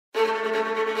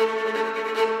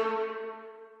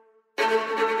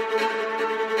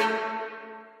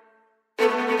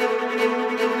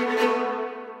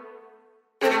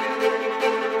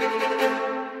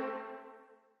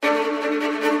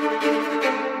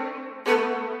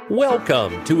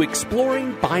Welcome to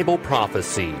Exploring Bible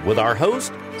Prophecy with our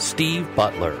host, Steve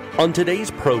Butler. On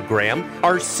today's program,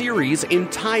 our series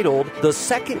entitled The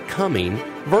Second Coming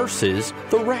versus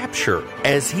the Rapture,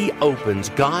 as he opens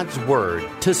God's Word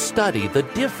to study the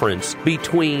difference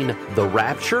between the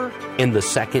rapture and the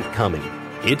second coming.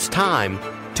 It's time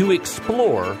to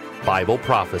explore Bible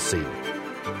prophecy.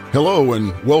 Hello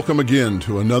and welcome again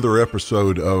to another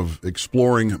episode of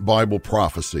Exploring Bible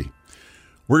Prophecy.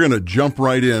 We're going to jump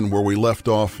right in where we left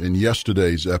off in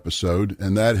yesterday's episode,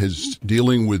 and that is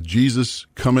dealing with Jesus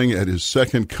coming at his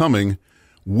second coming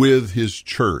with his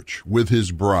church, with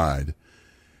his bride,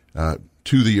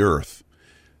 to the earth.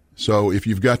 So if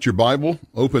you've got your Bible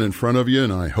open in front of you,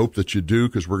 and I hope that you do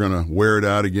because we're going to wear it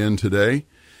out again today,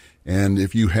 and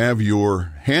if you have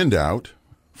your handout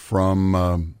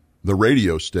from the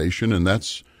radio station, and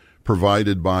that's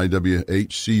provided by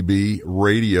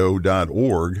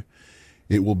WHCBradio.org,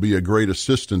 it will be a great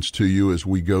assistance to you as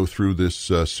we go through this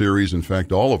series, in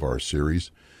fact, all of our series,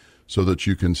 so that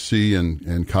you can see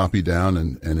and copy down,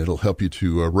 and it'll help you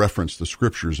to reference the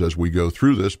scriptures as we go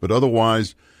through this. But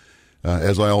otherwise,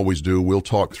 as I always do, we'll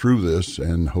talk through this,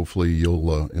 and hopefully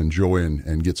you'll enjoy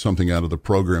and get something out of the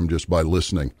program just by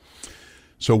listening.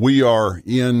 So we are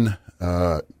in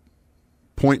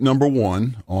point number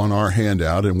 1 on our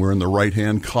handout, and we're in the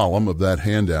right-hand column of that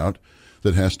handout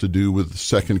that has to do with the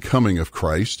second coming of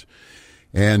Christ.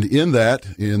 And in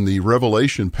that, in the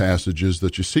Revelation passages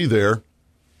that you see there,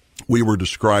 we were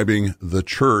describing the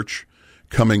church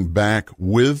coming back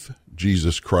with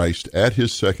Jesus Christ at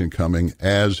his second coming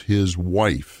as his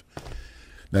wife.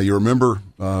 Now, you remember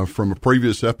from a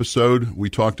previous episode, we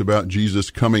talked about Jesus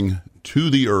coming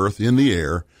to the earth in the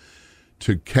air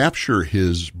to capture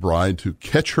his bride, to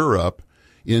catch her up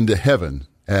into heaven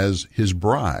as his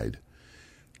bride.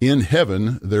 In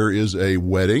heaven, there is a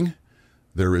wedding,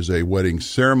 there is a wedding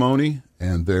ceremony,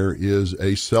 and there is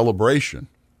a celebration.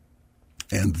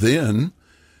 And then,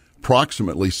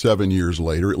 approximately 7 years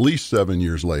later, at least 7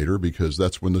 years later, because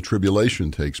that's when the tribulation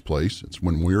takes place, it's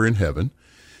when we're in heaven,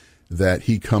 that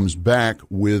he comes back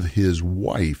with his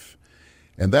wife.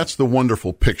 And that's the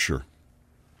wonderful picture.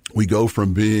 We go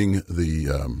from being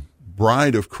the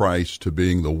bride of Christ to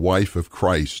being the wife of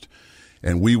Christ,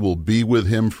 and we will be with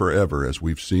him forever, as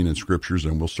we've seen in scriptures,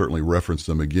 and we'll certainly reference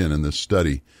them again in this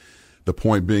study. The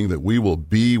point being that we will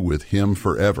be with him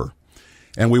forever.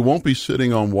 And we won't be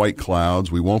sitting on white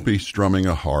clouds. We won't be strumming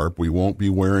a harp. We won't be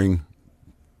wearing,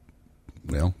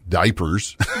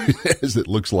 diapers, as it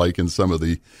looks like in some of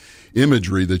the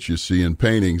imagery that you see in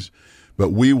paintings.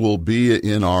 But we will be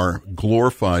in our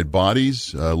glorified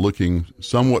bodies, looking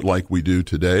somewhat like we do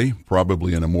today,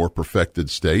 probably in a more perfected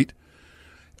state.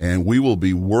 And we will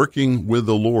be working with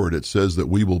the Lord. It says that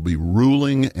we will be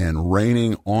ruling and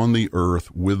reigning on the earth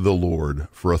with the Lord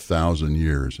for 1,000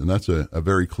 years. And that's a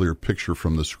very clear picture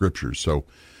from the scriptures. So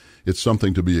it's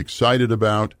something to be excited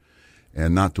about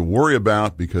and not to worry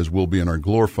about, because we'll be in our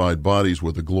glorified bodies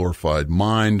with a glorified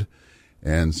mind.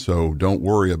 And so don't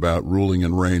worry about ruling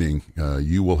and reigning.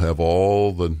 You will have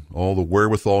all the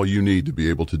wherewithal you need to be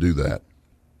able to do that.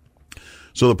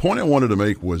 So the point I wanted to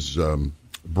make was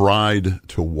bride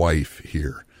to wife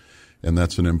here, and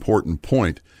that's an important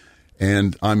point.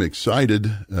 And I'm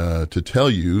excited to tell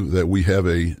you that we have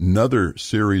another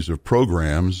series of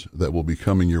programs that will be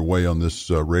coming your way on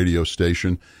this radio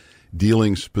station,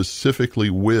 dealing specifically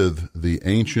with the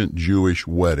ancient Jewish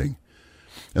wedding.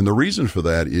 And the reason for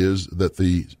that is that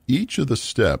each of the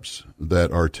steps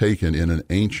that are taken in an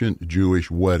ancient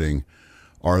Jewish wedding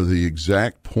are the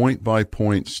exact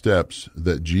point-by-point steps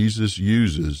that Jesus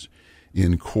uses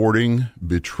in courting,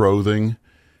 betrothing,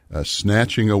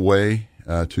 snatching away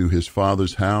to his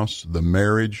Father's house, the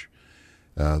marriage,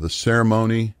 the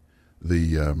ceremony,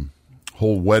 the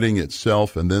whole wedding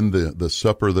itself, and then the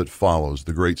supper that follows,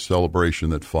 the great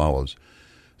celebration that follows.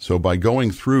 So by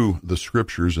going through the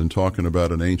scriptures and talking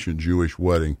about an ancient Jewish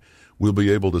wedding, we'll be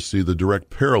able to see the direct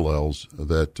parallels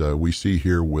that we see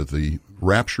here with the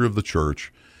rapture of the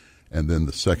church and then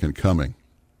the second coming.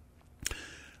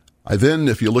 I then,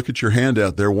 if you look at your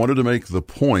handout there, wanted to make the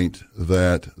point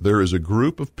that there is a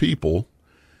group of people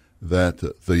that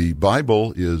the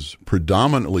Bible is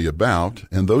predominantly about,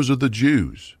 and those are the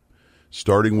Jews,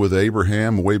 starting with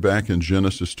Abraham way back in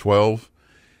Genesis 12.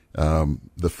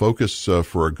 The focus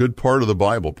for a good part of the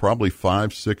Bible, probably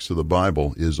 5/6 of the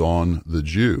Bible, is on the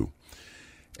Jew.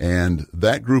 And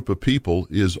that group of people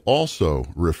is also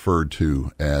referred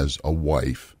to as a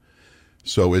wife.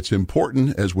 So it's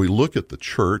important as we look at the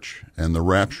church and the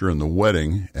rapture and the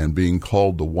wedding and being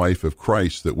called the wife of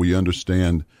Christ that we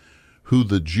understand who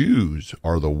the Jews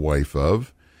are the wife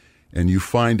of. And you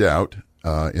find out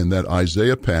in that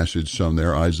Isaiah passage shown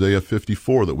there, Isaiah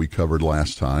 54 that we covered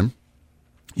last time,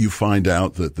 you find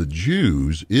out that the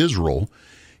Jews, Israel,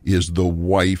 is the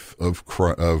wife of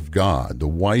God, the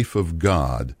wife of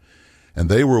God. And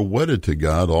they were wedded to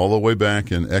God all the way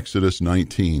back in Exodus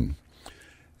 19.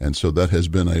 And so that has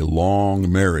been a long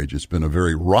marriage. It's been a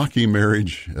very rocky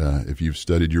marriage, if you've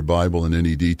studied your Bible in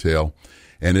any detail.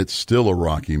 And it's still a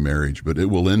rocky marriage, but it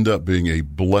will end up being a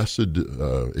blessed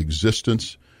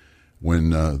existence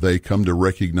when they come to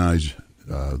recognize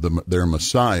their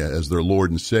Messiah as their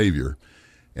Lord and Savior.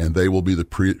 And they will be the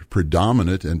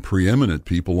predominant and preeminent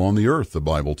people on the earth, the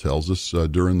Bible tells us,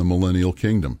 during the millennial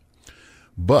kingdom.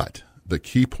 But the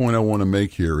key point I want to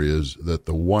make here is that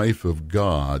the wife of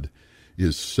God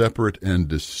is separate and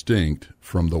distinct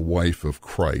from the wife of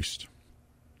Christ.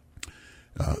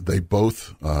 They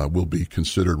both will be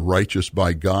considered righteous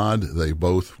by God. They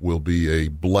both will be a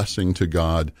blessing to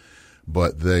God,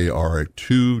 but they are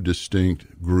two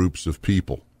distinct groups of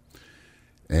people.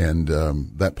 And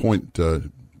that point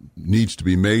needs to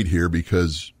be made here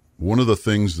because one of the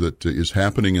things that is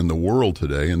happening in the world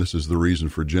today, and this is the reason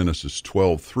for Genesis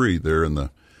 12:3 there in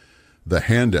the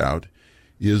handout,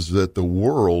 is that the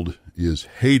world is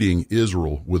hating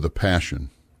Israel with a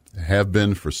passion. They have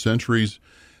been for centuries,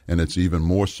 and it's even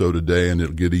more so today, and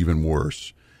it'll get even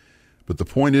worse. But the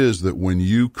point is that when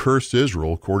you curse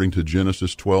Israel, according to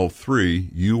Genesis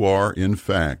 12:3, you are, in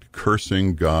fact,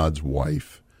 cursing God's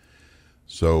wife.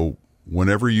 So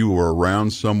whenever you are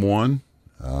around someone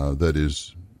that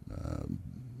is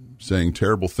saying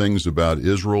terrible things about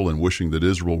Israel and wishing that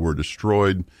Israel were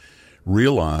destroyed,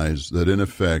 realize that, in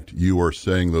effect, you are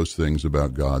saying those things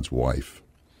about God's wife.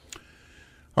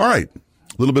 All right,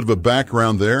 a little bit of a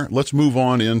background there. Let's move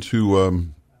on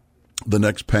into the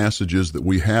next passages that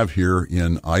we have here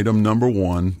in item number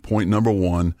 1, point number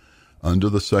 1, under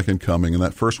the second coming. And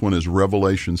that first one is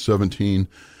Revelation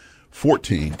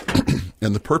 17:14.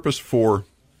 And the purpose for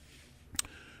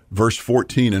verse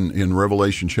 14 in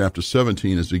Revelation chapter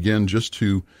 17 is, again, just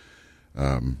to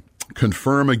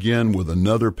confirm again with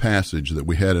another passage that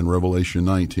we had in Revelation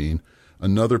 19,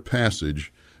 another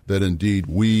passage that indeed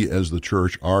we as the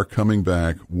church are coming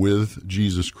back with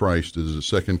Jesus Christ as the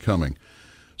second coming.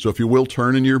 So if you will,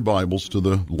 turn in your Bibles to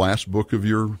the last book of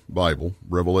your Bible,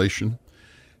 Revelation,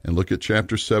 and look at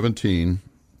chapter 17,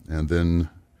 and then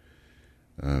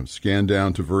scan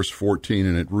down to verse 14,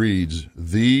 and it reads,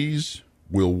 "These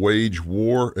will wage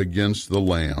war against the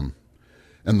Lamb,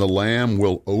 and the Lamb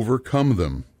will overcome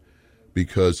them,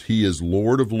 because he is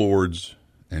Lord of lords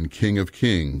and King of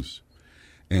kings,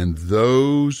 and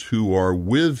those who are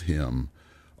with him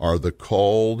are the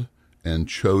called and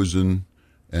chosen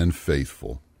and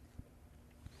faithful."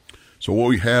 So what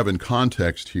we have in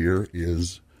context here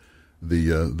is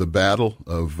the battle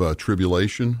of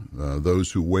tribulation,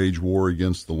 those who wage war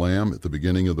against the Lamb at the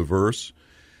beginning of the verse.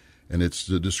 And it's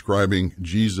describing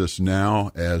Jesus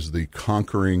now as the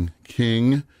conquering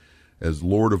king, as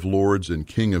Lord of lords and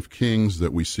King of kings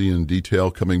that we see in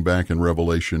detail coming back in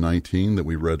Revelation 19 that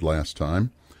we read last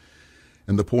time.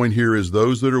 And the point here is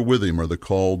those that are with him are the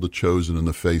called, the chosen, and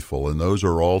the faithful. And those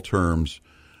are all terms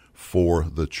for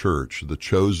the church, the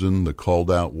chosen, the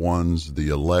called out ones, the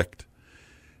elect,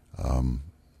 and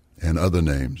other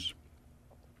names.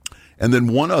 And then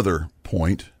one other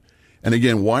point, and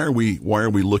again, why are we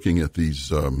looking at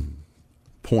these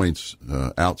points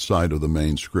outside of the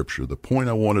main scripture? The point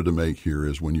I wanted to make here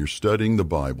is when you're studying the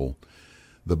Bible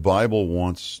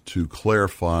wants to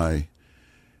clarify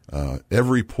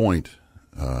every point,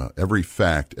 every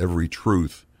fact, every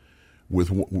truth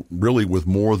with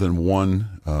more than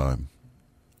one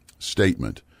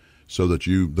statement, so that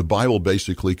the Bible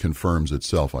basically confirms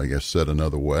itself, I guess, said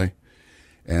another way.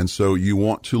 And so you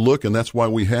want to look, and that's why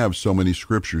we have so many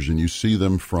scriptures, and you see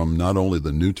them from not only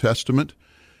the New Testament.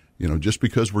 Just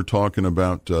because we're talking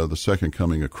about the second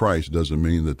coming of Christ doesn't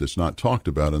mean that it's not talked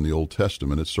about in the Old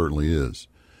Testament. It certainly is.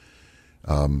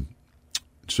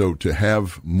 So to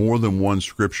have more than one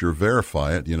scripture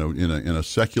verify it, in a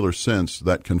secular sense,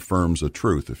 that confirms a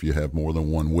truth if you have more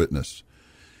than one witness.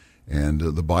 And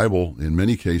the Bible, in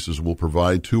many cases, will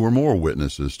provide two or more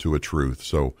witnesses to a truth.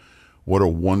 So what a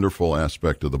wonderful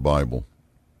aspect of the Bible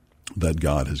that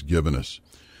God has given us.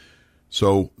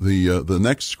 So the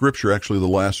next scripture, actually the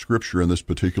last scripture in this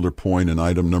particular point in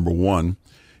item number 1,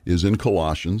 is in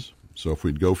Colossians. So if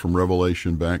we'd go from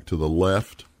Revelation back to the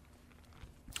left,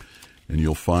 and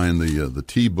you'll find the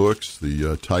T books,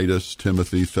 the Titus,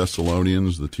 Timothy,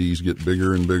 Thessalonians. The T's get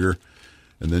bigger and bigger.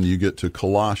 And then you get to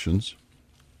Colossians.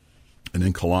 And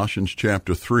in Colossians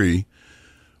chapter 3,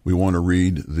 we want to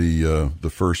read the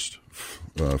first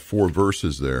 4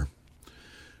 verses there.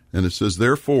 And it says,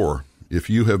 therefore, if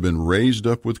you have been raised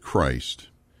up with Christ,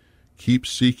 keep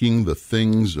seeking the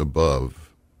things above,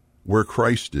 where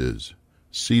Christ is,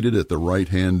 seated at the right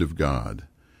hand of God.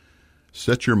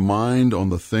 Set your mind on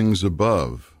the things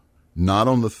above, not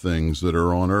on the things that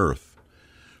are on earth.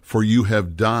 For you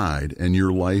have died, and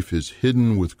your life is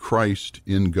hidden with Christ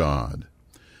in God.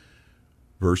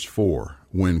 Verse 4,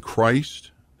 when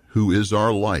Christ, who is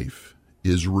our life,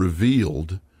 is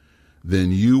revealed,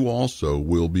 then you also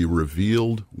will be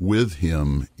revealed with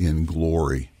him in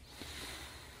glory.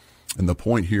 And the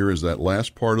point here is that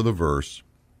last part of the verse.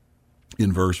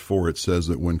 In verse 4, it says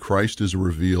that when Christ is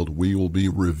revealed, we will be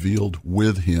revealed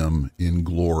with him in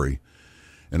glory.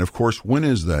 And of course, when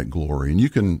is that glory? And you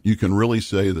can really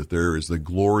say that there is the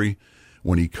glory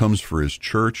when he comes for his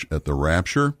church at the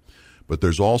rapture, but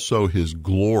there's also his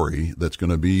glory that's going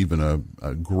to be even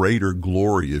a greater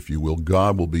glory, if you will.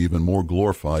 God will be even more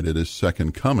glorified at his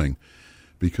second coming,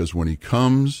 because when he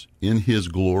comes in his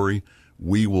glory,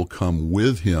 we will come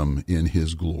with him in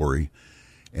his glory.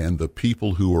 And the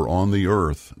people who are on the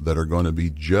earth that are going to be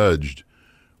judged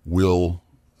will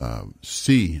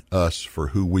see us for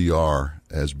who we are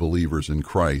as believers in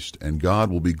Christ, and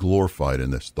God will be glorified in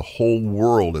this. The whole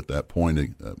world at that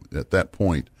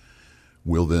point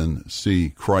will then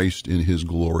see Christ in his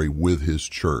glory with his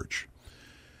church.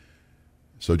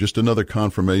 So just another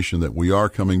confirmation that we are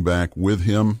coming back with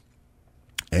him.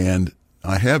 And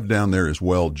I have down there as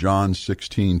well John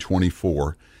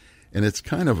 16:24, and it's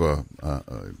kind of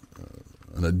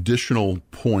an additional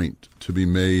point to be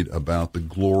made about the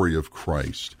glory of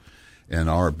Christ and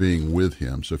our being with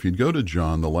him. So if you'd go to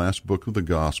John, the last book of the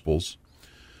Gospels,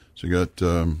 so you got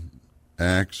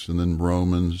Acts and then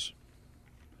Romans,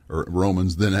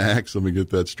 then Acts, let me get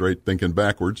that straight, thinking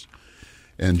backwards,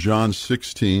 and John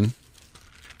 16,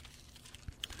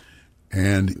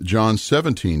 and John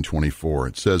 17:24,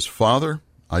 it says, Father,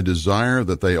 I desire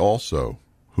that they also,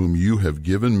 whom you have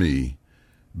given me,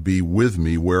 be with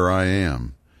me where I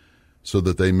am, so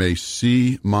that they may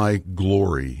see my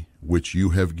glory, which you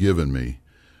have given me,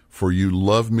 for you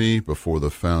loved me before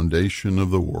the foundation of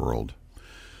the world.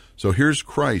 So here's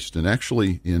Christ, and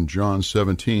actually in John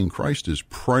 17, Christ is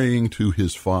praying to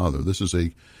his Father. This is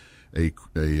a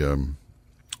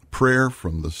prayer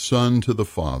from the Son to the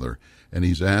Father, and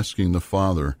he's asking the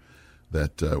Father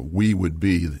that we would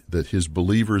be, that his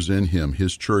believers in him,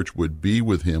 his church would be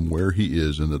with him where he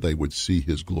is, and that they would see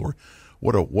his glory.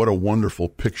 What a wonderful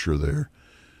picture there.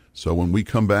 So when we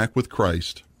come back with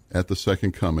Christ at the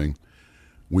second coming,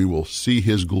 we will see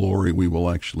his glory. We will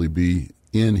actually be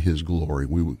in his glory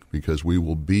because we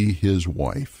will be his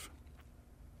wife.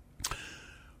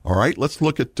 All right, let's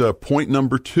look at point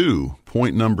number 2.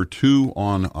 Point number 2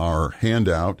 on our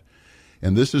handout.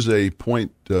 And this is a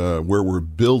point where we're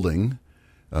building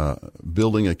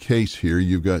a case here.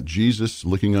 You've got Jesus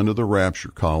looking under the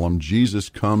rapture column. Jesus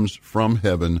comes from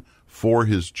heaven for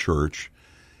his church.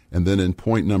 And then in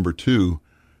point number 2,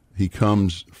 he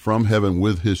comes from heaven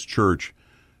with his church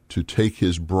to take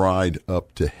his bride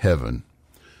up to heaven.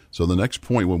 So the next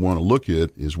point we want to look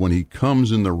at is when he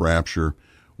comes in the rapture,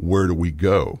 where do we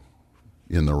go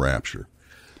in the rapture?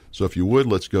 So if you would,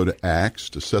 let's go to Acts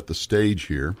to set the stage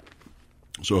here.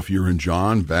 So if you're in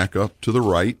John, back to the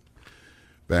right,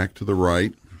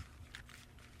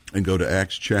 and go to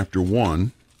Acts chapter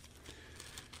 1.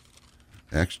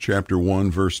 Acts chapter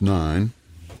 1, verse 9.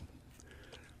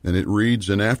 And it reads,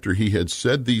 And after he had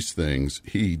said these things,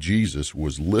 he, Jesus,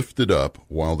 was lifted up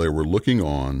while they were looking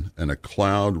on, and a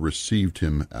cloud received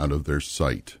him out of their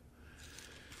sight.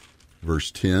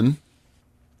 Verse 10,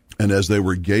 And as they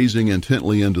were gazing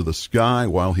intently into the sky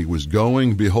while he was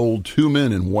going, behold, 2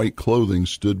 men in white clothing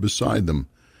stood beside them.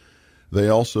 They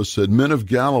also said, Men of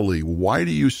Galilee, why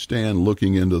do you stand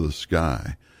looking into the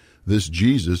sky? This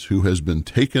Jesus, who has been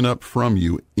taken up from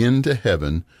you into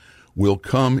heaven, will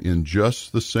come in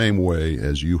just the same way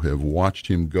as you have watched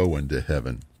him go into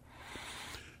heaven.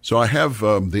 So I have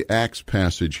the Acts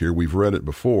passage here. We've read it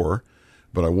before,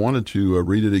 but I wanted to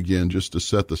read it again just to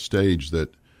set the stage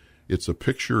that it's a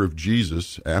picture of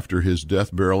Jesus after his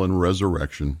death, burial, and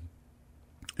resurrection.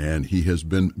 And he has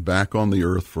been back on the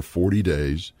earth for 40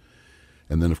 days.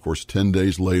 And then, of course, 10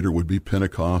 days later would be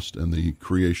Pentecost and the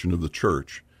creation of the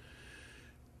church.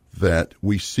 That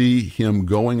we see him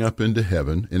going up into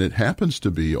heaven, and it happens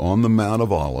to be on the Mount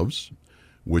of Olives,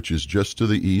 which is just to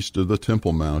the east of the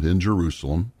Temple Mount in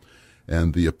Jerusalem.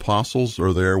 And the apostles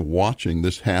are there watching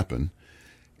this happen.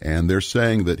 And they're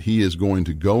saying that he is going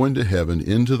to go into heaven,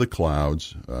 into the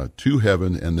clouds, to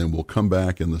heaven, and then will come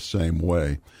back in the same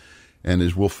way. And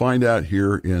as we'll find out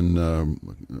here in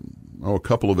a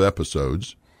couple of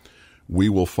episodes, we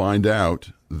will find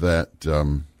out that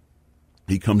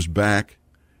he comes back,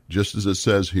 just as it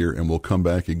says here, and will come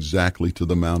back exactly to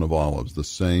the Mount of Olives, the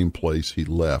same place he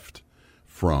left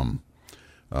from.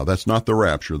 That's not the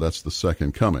rapture, that's the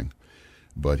second coming.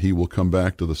 But he will come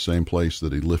back to the same place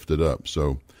that he lifted up.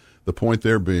 So the point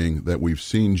there being that we've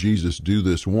seen Jesus do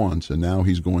this once, and now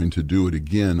he's going to do it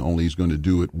again, only he's going to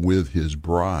do it with his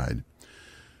bride.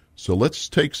 So let's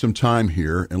take some time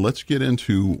here, and let's get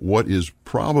into what is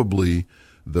probably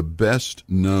the best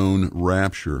known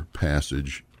rapture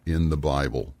passage in the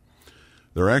Bible.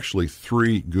 There are actually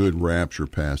three good rapture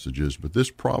passages, but this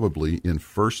probably in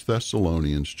 1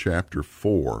 Thessalonians chapter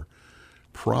 4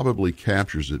 probably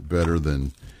captures it better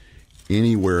than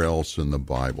anywhere else in the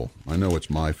Bible. I know it's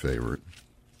my favorite.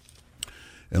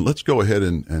 And let's go ahead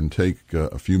and take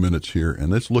a few minutes here, and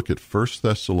let's look at 1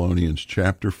 Thessalonians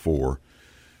chapter 4,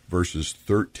 verses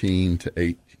 13 to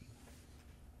 18.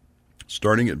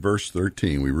 Starting at verse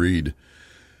 13, we read,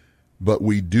 "But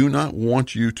we do not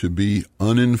want you to be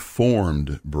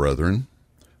uninformed, brethren,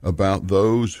 about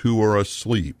those who are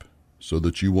asleep, so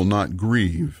that you will not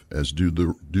grieve, as do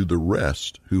the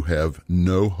rest who have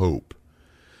no hope.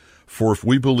 For if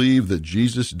we believe that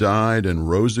Jesus died and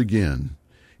rose again,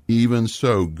 even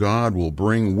so God will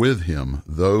bring with him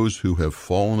those who have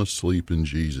fallen asleep in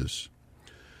Jesus.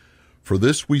 For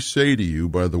this we say to you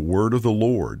by the word of the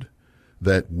Lord,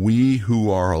 that we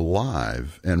who are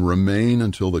alive and remain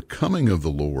until the coming of the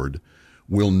Lord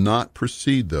will not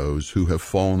precede those who have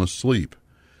fallen asleep.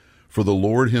 For the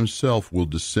Lord himself will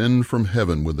descend from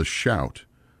heaven with a shout,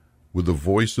 with the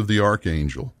voice of the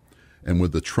archangel, and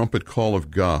with the trumpet call of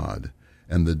God,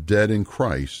 and the dead in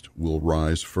Christ will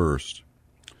rise first.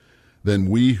 Then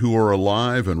we who are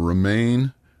alive and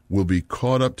remain will be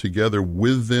caught up together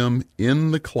with them in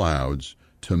the clouds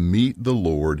to meet the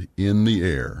Lord in the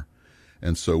air,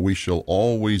 and so we shall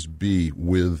always be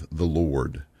with the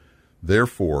Lord.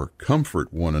 Therefore,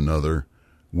 comfort one another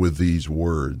with these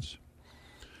words."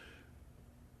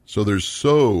 So there's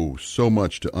so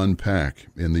much to unpack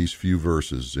in these few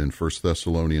verses in 1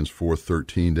 Thessalonians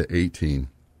 4:13 to 18.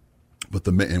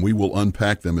 And we will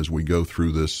unpack them as we go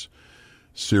through this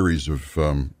series of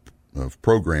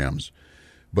programs.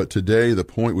 But today, the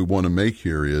point we want to make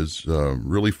here is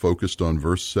really focused on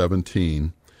verse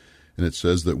 17. And it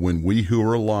says that when we who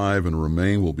are alive and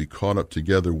remain will be caught up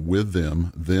together with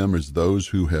them as those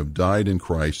who have died in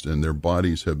Christ, and their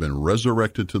bodies have been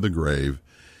resurrected to the grave,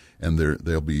 and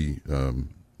they'll be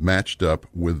matched up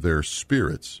with their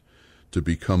spirits to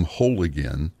become whole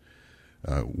again.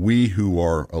 We who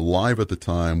are alive at the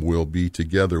time will be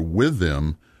together with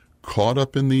them, caught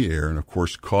up in the air. And of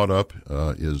course, caught up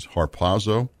is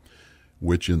harpazo,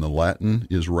 which in the Latin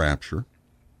is rapture.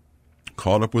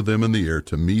 Caught up with them in the air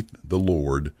to meet the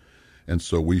Lord, and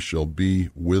so we shall be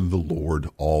with the Lord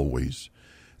always.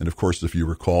 And of course, if you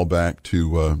recall back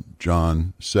to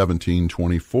John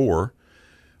 17:24,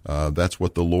 that's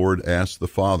what the Lord asked the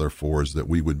Father for, is that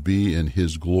we would be in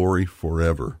his glory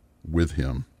forever with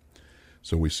him.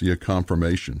 So we see a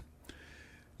confirmation.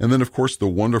 And then, of course, the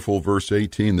wonderful verse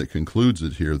 18 that concludes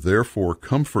it here, "Therefore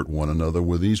comfort one another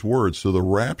with these words." So the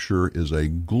rapture is a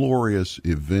glorious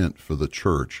event for the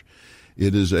church.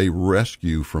 It is a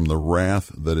rescue from the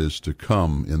wrath that is to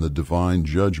come in the divine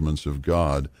judgments of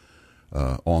God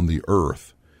on the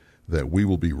earth, that we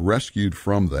will be rescued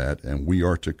from that, and we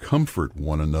are to comfort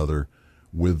one another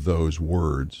with those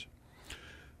words.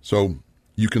 So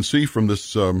you can see from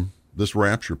this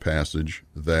rapture passage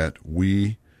that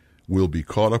we will be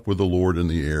caught up with the Lord in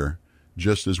the air,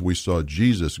 just as we saw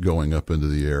Jesus going up into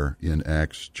the air in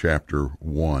Acts chapter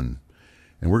 1.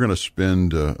 And we're going to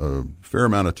spend a fair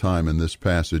amount of time in this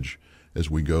passage as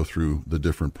we go through the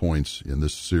different points in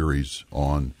this series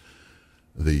on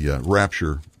the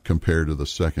rapture compared to the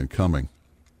second coming.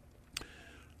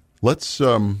 Let's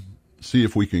see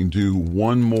if we can do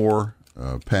one more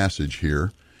passage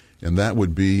here, and that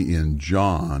would be in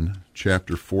John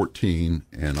chapter 14,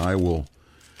 and I will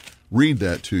read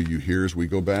that to you here as we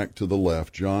go back to the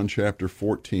left. John chapter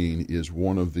 14 is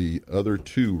one of the other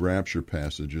two rapture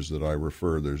passages that I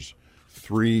refer. There's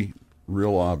three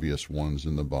real obvious ones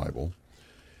in the Bible.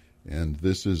 And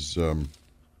this is,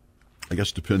 I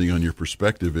guess depending on your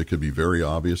perspective, it could be very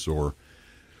obvious or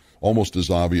almost as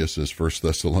obvious as 1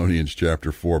 Thessalonians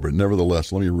chapter 4. But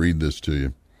nevertheless, let me read this to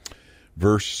you.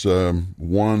 Verse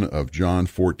 1 of John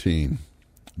 14.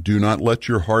 "Do not let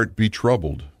your heart be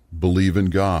troubled. Believe in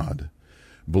God.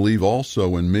 Believe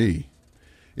also in me.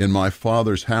 In my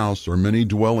Father's house are many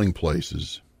dwelling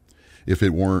places. If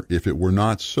it were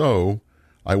not so,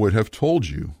 I would have told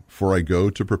you, for I go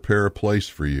to prepare a place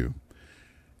for you.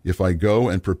 If I go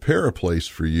and prepare a place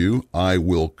for you, I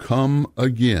will come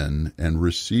again and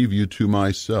receive you to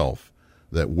myself,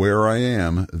 that where I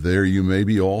am, there you may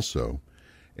be also,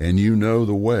 and you know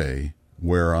the way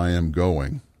where I am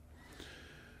going.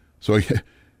 So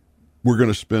we're going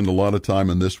to spend a lot of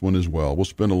time in this one as well. We'll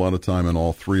spend a lot of time in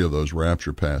all three of those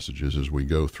rapture passages as we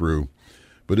go through.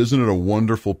 But isn't it a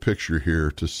wonderful picture here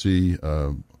to see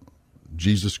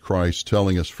Jesus Christ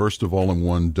telling us, first of all, in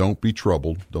one, don't be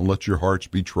troubled. Don't let your hearts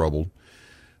be troubled.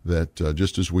 That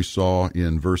just as we saw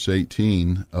in verse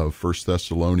 18 of 1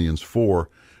 Thessalonians 4,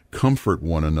 comfort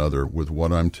one another with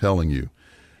what I'm telling you.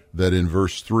 That in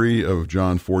verse 3 of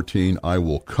John 14, I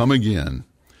will come again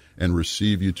and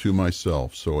receive you to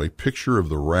myself. So a picture of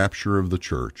the rapture of the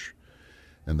church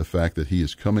and the fact that he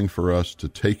is coming for us to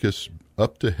take us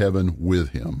up to heaven with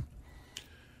him.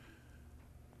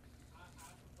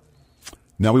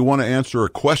 Now we want to answer a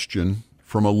question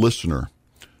from a listener,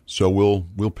 so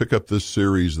we'll pick up this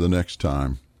series the next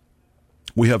time.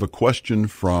 We have a question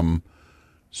from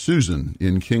Susan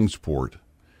in Kingsport,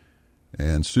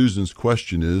 and Susan's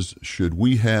question is, should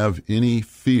we have any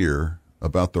fear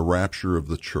about the rapture of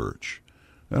the church?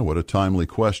 Oh, what a timely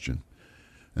question.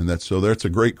 And that's a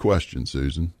great question,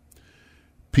 Susan.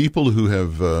 People who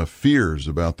have fears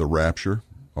about the rapture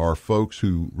are folks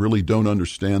who really don't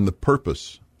understand the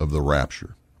purpose of the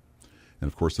rapture. And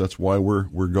of course, that's why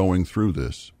we're going through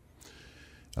this.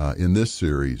 In this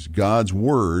series, God's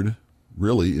Word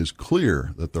really is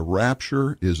clear that the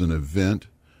rapture is an event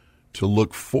to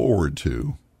look forward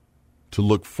to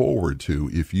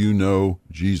if you know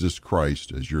Jesus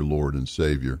Christ as your Lord and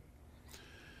Savior.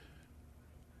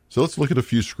 So let's look at a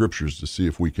few scriptures to see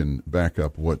if we can back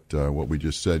up what we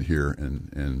just said here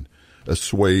and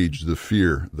assuage the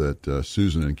fear that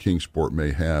Susan in Kingsport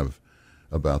may have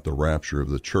about the rapture of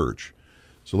the church.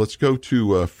 So let's go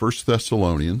to 1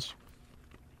 Thessalonians.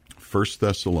 1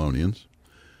 Thessalonians.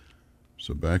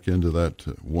 So back into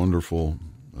that wonderful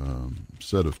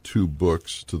set of two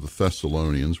books to the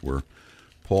Thessalonians, where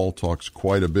Paul talks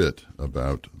quite a bit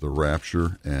about the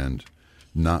rapture and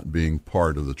not being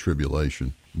part of the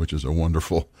tribulation, which is a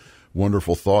wonderful,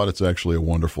 wonderful thought. It's actually a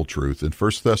wonderful truth. In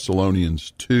 1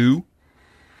 Thessalonians 2,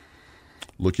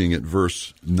 looking at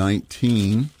verse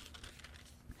 19,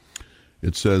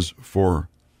 it says, "For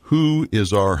who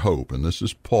is our hope?" And this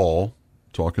is Paul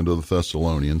talking to the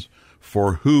Thessalonians.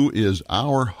 "For who is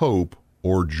our hope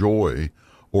or joy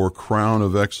or crown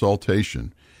of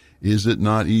exaltation? Is it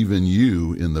not even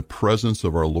you in the presence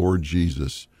of our Lord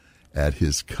Jesus at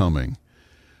his coming?"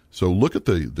 So look at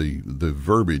the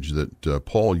verbiage that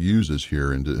Paul uses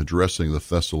here in addressing the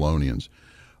Thessalonians.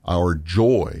 Our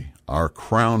joy, our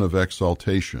crown of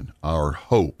exaltation, our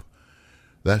hope.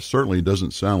 That certainly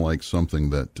doesn't sound like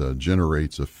something that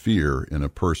generates a fear in a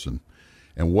person.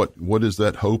 And what is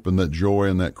that hope and that joy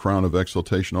and that crown of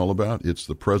exaltation all about? It's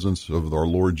the presence of our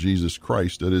Lord Jesus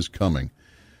Christ at his coming.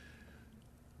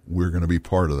 We're going to be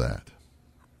part of that.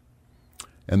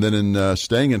 And then in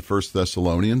staying in 1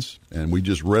 Thessalonians, and we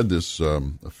just read this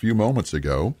a few moments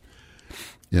ago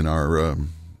in our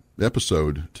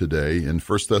episode today, in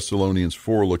 1 Thessalonians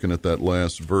 4, looking at that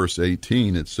last verse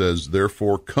 18, it says,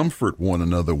 "Therefore comfort one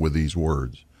another with these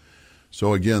words."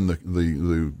 So again,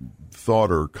 the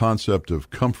thought or concept of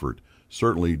comfort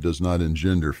certainly does not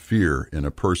engender fear in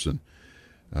a person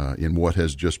in what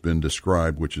has just been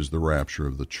described, which is the rapture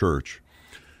of the church.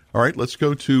 All right, let's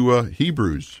go to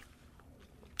Hebrews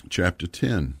chapter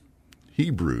 10.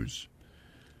 Hebrews.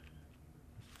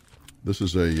 This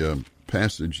is a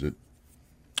passage that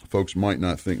folks might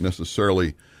not think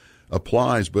necessarily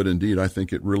applies, but indeed I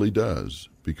think it really does,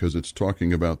 because it's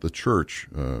talking about the church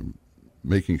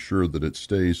making sure that it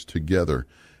stays together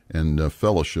and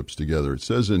fellowships together. It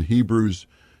says in Hebrews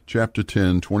chapter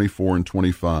 10, 24 and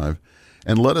 25,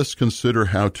 "And let us consider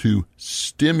how to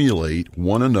stimulate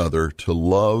one another to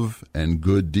love and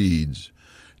good deeds,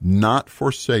 not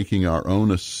forsaking our own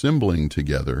assembling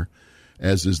together,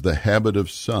 as is the habit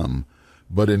of some,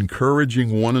 but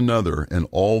encouraging one another, and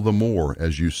all the more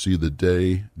as you see the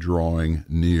day drawing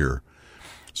near."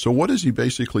 So what is he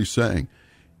basically saying?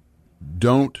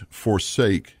 Don't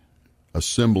forsake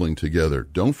assembling together.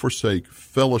 Don't forsake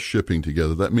fellowshipping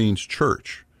together. That means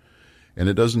church. And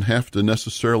it doesn't have to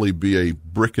necessarily be a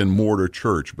brick and mortar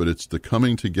church, but it's the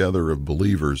coming together of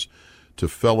believers to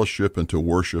fellowship and to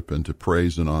worship and to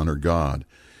praise and honor God.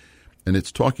 And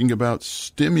it's talking about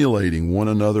stimulating one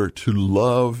another to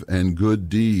love and good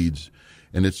deeds.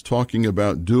 And it's talking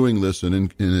about doing this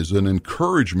and as an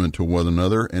encouragement to one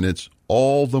another, and it's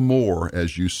all the more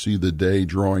as you see the day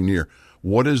drawing near.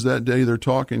 What is that day they're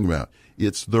talking about?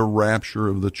 It's the rapture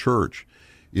of the church.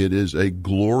 It is a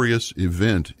glorious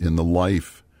event in the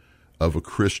life of a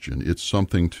Christian. It's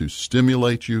something to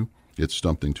stimulate you. It's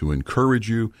something to encourage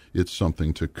you. It's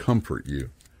something to comfort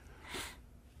you.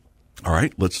 All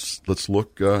right, let's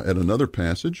look at another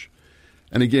passage.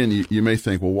 And again, you may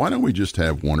think, well, why don't we just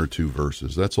have one or two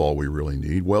verses? That's all we really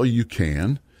need. Well, you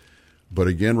can. But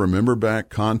again, remember back,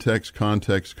 context.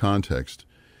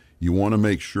 You want to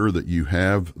make sure that you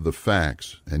have the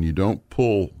facts and you don't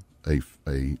pull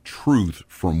a truth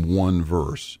from one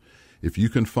verse. If you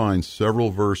can find several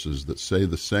verses that say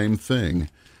the same thing,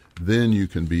 then you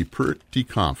can be pretty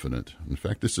confident. In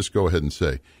fact, let's just go ahead and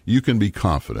say, you can be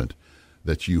confident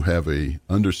that you have a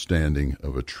understanding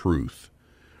of a truth.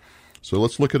 So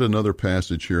let's look at another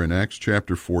passage here in Acts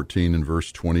chapter 14 and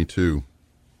verse 22.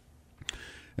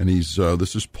 And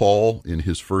this is Paul in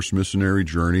his first missionary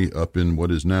journey up in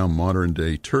what is now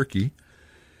modern-day Turkey,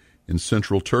 in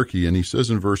central Turkey. And he says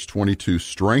in verse 22,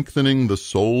 strengthening the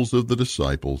souls of the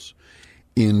disciples,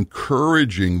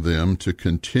 encouraging them to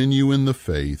continue in the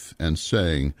faith, and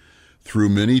saying, through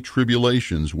many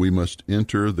tribulations we must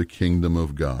enter the kingdom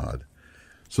of God.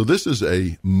 So this is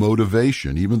a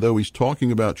motivation, even though he's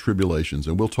talking about tribulations,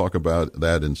 and we'll talk about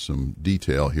that in some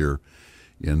detail here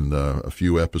in a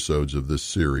few episodes of this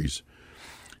series.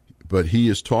 But he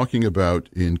is talking about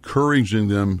encouraging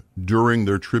them during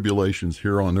their tribulations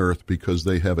here on earth because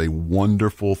they have a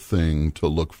wonderful thing to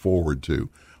look forward to.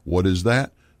 What is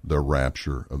that? The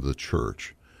rapture of the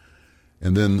church.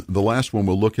 And then the last one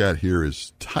we'll look at here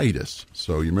is Titus.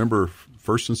 So you remember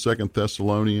 1st and 2nd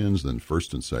Thessalonians, then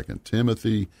 1st and 2nd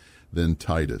Timothy, then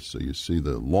Titus. So you see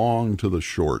the long to the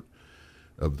short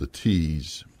of the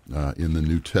T's in the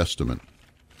New Testament.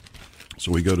 So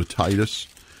we go to Titus,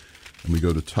 and we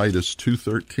go to Titus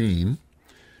 2:13.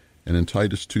 And in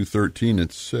Titus 2:13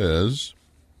 it says,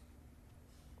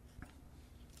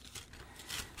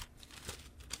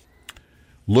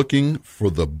 looking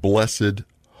for the blessed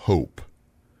hope,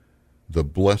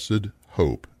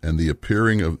 and the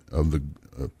appearing of the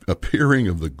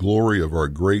glory of our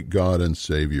great God and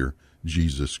Savior,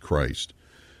 Jesus Christ.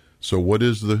 So what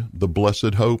is the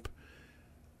blessed hope?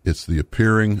 It's the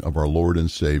appearing of our Lord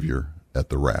and Savior at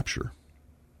the rapture.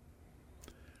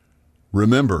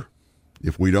 Remember,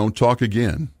 if we don't talk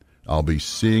again, I'll be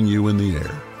seeing you in the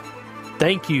air.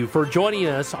 Thank you for joining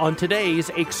us on today's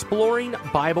Exploring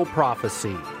Bible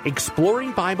Prophecy.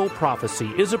 Exploring Bible Prophecy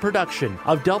is a production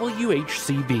of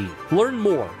WHCB. Learn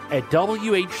more at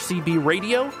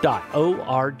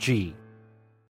WHCBradio.org.